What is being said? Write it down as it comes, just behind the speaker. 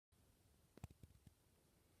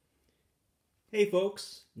Hey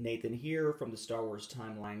folks, Nathan here from the Star Wars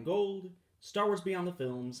Timeline Gold, Star Wars Beyond the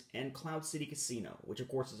Films, and Cloud City Casino, which of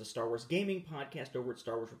course is a Star Wars gaming podcast over at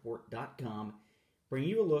StarWarsReport.com, bringing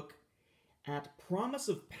you a look at Promise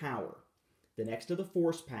of Power, the next of the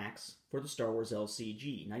Force packs for the Star Wars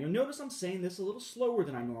LCG. Now you'll notice I'm saying this a little slower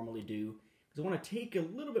than I normally do, because I want to take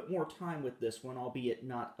a little bit more time with this one, albeit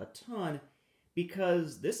not a ton,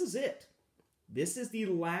 because this is it. This is the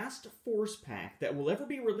last Force pack that will ever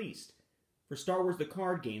be released for Star Wars the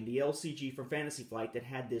card game, the LCG from Fantasy Flight, that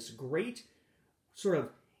had this great sort of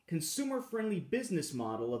consumer-friendly business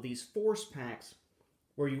model of these Force packs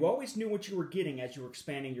where you always knew what you were getting as you were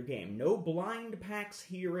expanding your game. No blind packs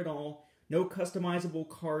here at all, no customizable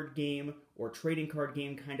card game or trading card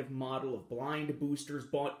game kind of model of blind boosters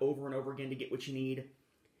bought over and over again to get what you need.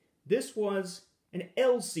 This was an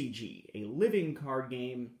LCG, a living card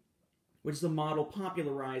game, which is the model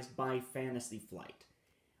popularized by Fantasy Flight.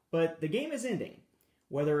 But the game is ending.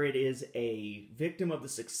 Whether it is a victim of the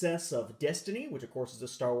success of Destiny, which of course is a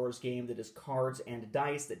Star Wars game that is cards and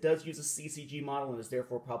dice that does use a CCG model and is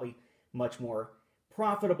therefore probably much more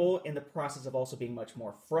profitable in the process of also being much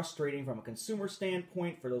more frustrating from a consumer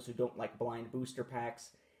standpoint for those who don't like blind booster packs.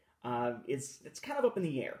 It's kind of up in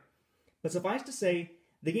the air. But suffice to say,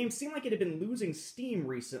 the game seemed like it had been losing steam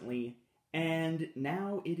recently, and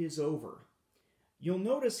now it is over. You'll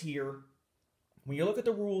notice here, when you look at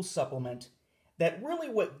the rules supplement, that really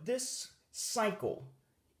what this cycle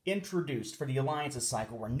introduced for the Alliances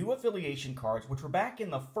cycle were new affiliation cards, which were back in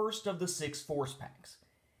the first of the 6 Force packs.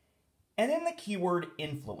 And then the keyword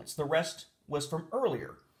influence. The rest was from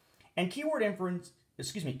earlier. And keyword influence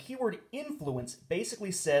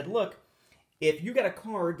basically said, look, if you got a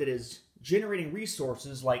card that is generating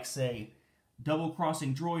resources like, say,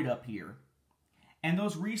 double-crossing droid up here, and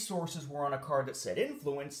those resources were on a card that said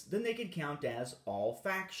influence, then they could count as all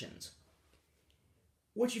factions.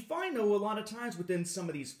 What you find, though, a lot of times within some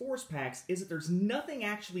of these Force packs is that there's nothing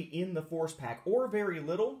actually in the Force pack, or very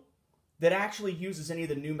little, that actually uses any of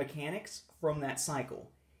the new mechanics from that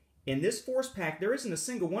cycle. In this Force pack, there isn't a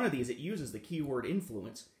single one of these that uses the keyword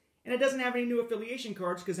influence, and it doesn't have any new affiliation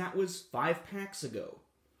cards because that was 5 packs ago.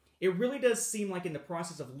 It really does seem like in the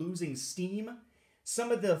process of losing steam,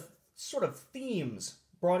 some of the sort of themes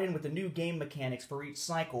brought in with the new game mechanics for each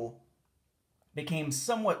cycle became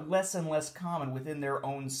somewhat less and less common within their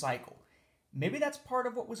own cycle. Maybe that's part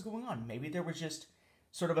of what was going on. Maybe there was just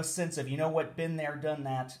sort of a sense of, you know what, been there, done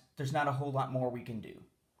that, there's not a whole lot more we can do.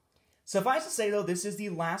 Suffice to say, though, this is the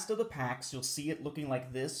last of the packs. You'll see it looking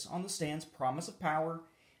like this on the stands, Promise of Power.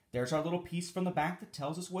 There's our little piece from the back that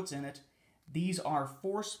tells us what's in it. These are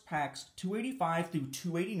Force packs 285 through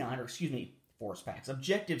 289, or excuse me, Force packs,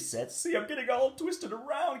 objective sets. See, I'm getting all twisted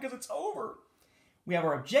around because it's over. We have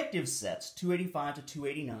our objective sets, 285 to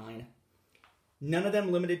 289. None of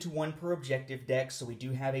them limited to 1 per objective deck, so we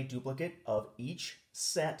do have a duplicate of each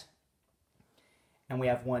set. And we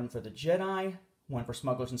have 1 for the Jedi, 1 for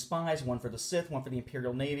Smugglers and Spies, 1 for the Sith, 1 for the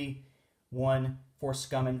Imperial Navy, 1 for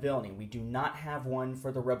Scum and Villainy. We do not have 1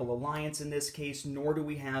 for the Rebel Alliance in this case, nor do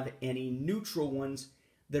we have any neutral ones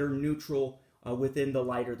that are neutral within the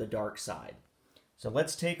light or the dark side. So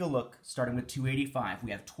let's take a look, starting with 285.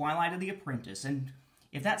 We have Twilight of the Apprentice, and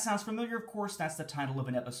if that sounds familiar, of course, that's the title of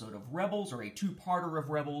an episode of Rebels, or a 2-parter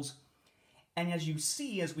of Rebels. And as you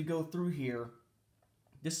see as we go through here,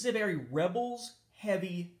 this is a very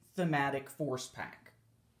Rebels-heavy thematic Force pack.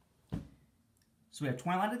 So we have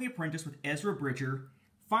Twilight of the Apprentice with Ezra Bridger.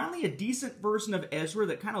 Finally, a decent version of Ezra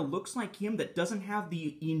that kind of looks like him, that doesn't have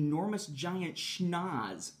the enormous giant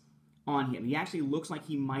schnoz on him. He actually looks like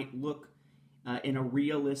he might look in a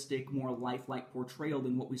realistic, more lifelike portrayal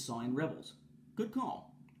than what we saw in Rebels. Good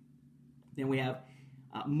call. Then we have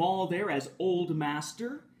Maul there as Old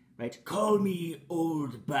Master, right? Call me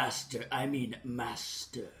Old Bastard, I mean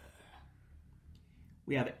Master.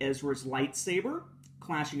 We have Ezra's lightsaber,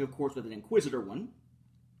 clashing, of course, with an Inquisitor one.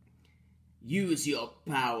 Use your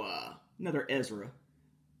power, another Ezra.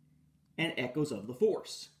 And Echoes of the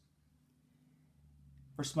Force.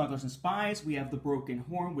 For Smugglers and Spies, we have the Broken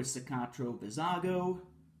Horn with Sicatro Vizago,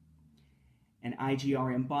 an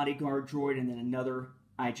IGRM bodyguard droid, and then another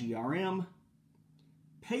IGRM.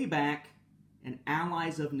 Payback, and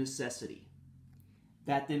Allies of Necessity.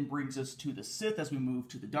 That then brings us to the Sith as we move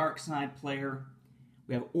to the dark side player.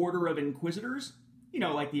 We have Order of Inquisitors, you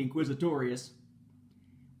know, like the Inquisitorius.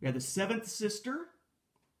 We have the 7th Sister,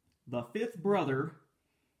 the 5th Brother,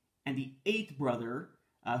 and the 8th Brother,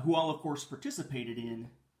 who all, of course, participated in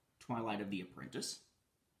Twilight of the Apprentice.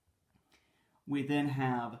 We then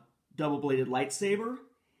have double-bladed lightsaber,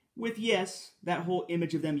 with, yes, that whole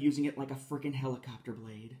image of them using it like a frickin' helicopter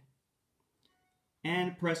blade.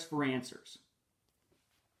 and press for answers.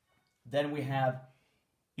 Then we have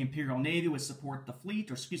Imperial Navy with support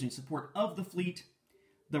support of the fleet.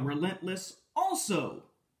 The Relentless, also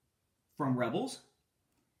from Rebels.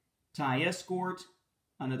 TIE Escort,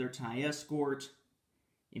 another TIE Escort.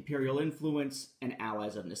 Imperial Influence, and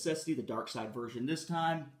Allies of Necessity, the dark side version this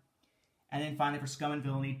time. And then finally for Scum and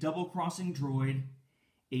Villainy, Double Crossing Droid,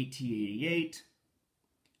 AT-88,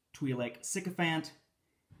 Twi'lek Sycophant,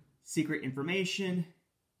 Secret Information,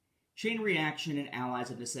 Chain Reaction, and Allies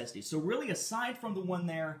of Necessity. So really, aside from the one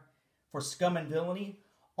there for Scum and Villainy,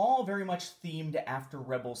 all very much themed after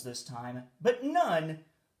Rebels this time, but none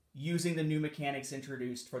using the new mechanics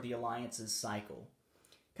introduced for the Alliance's cycle.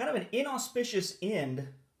 Kind of an inauspicious end,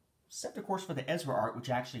 except of course for the Ezra art, which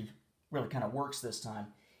actually really kind of works this time.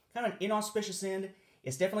 Kind of an inauspicious end.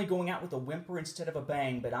 It's definitely going out with a whimper instead of a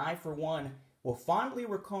bang, but I, for one, will fondly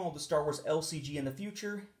recall the Star Wars LCG in the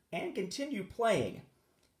future and continue playing.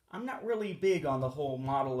 I'm not really big on the whole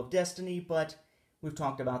model of Destiny, but we've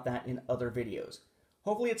talked about that in other videos.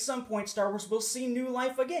 Hopefully at some point Star Wars will see new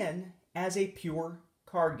life again as a pure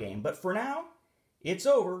card game. But for now, it's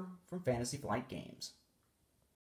over from Fantasy Flight Games.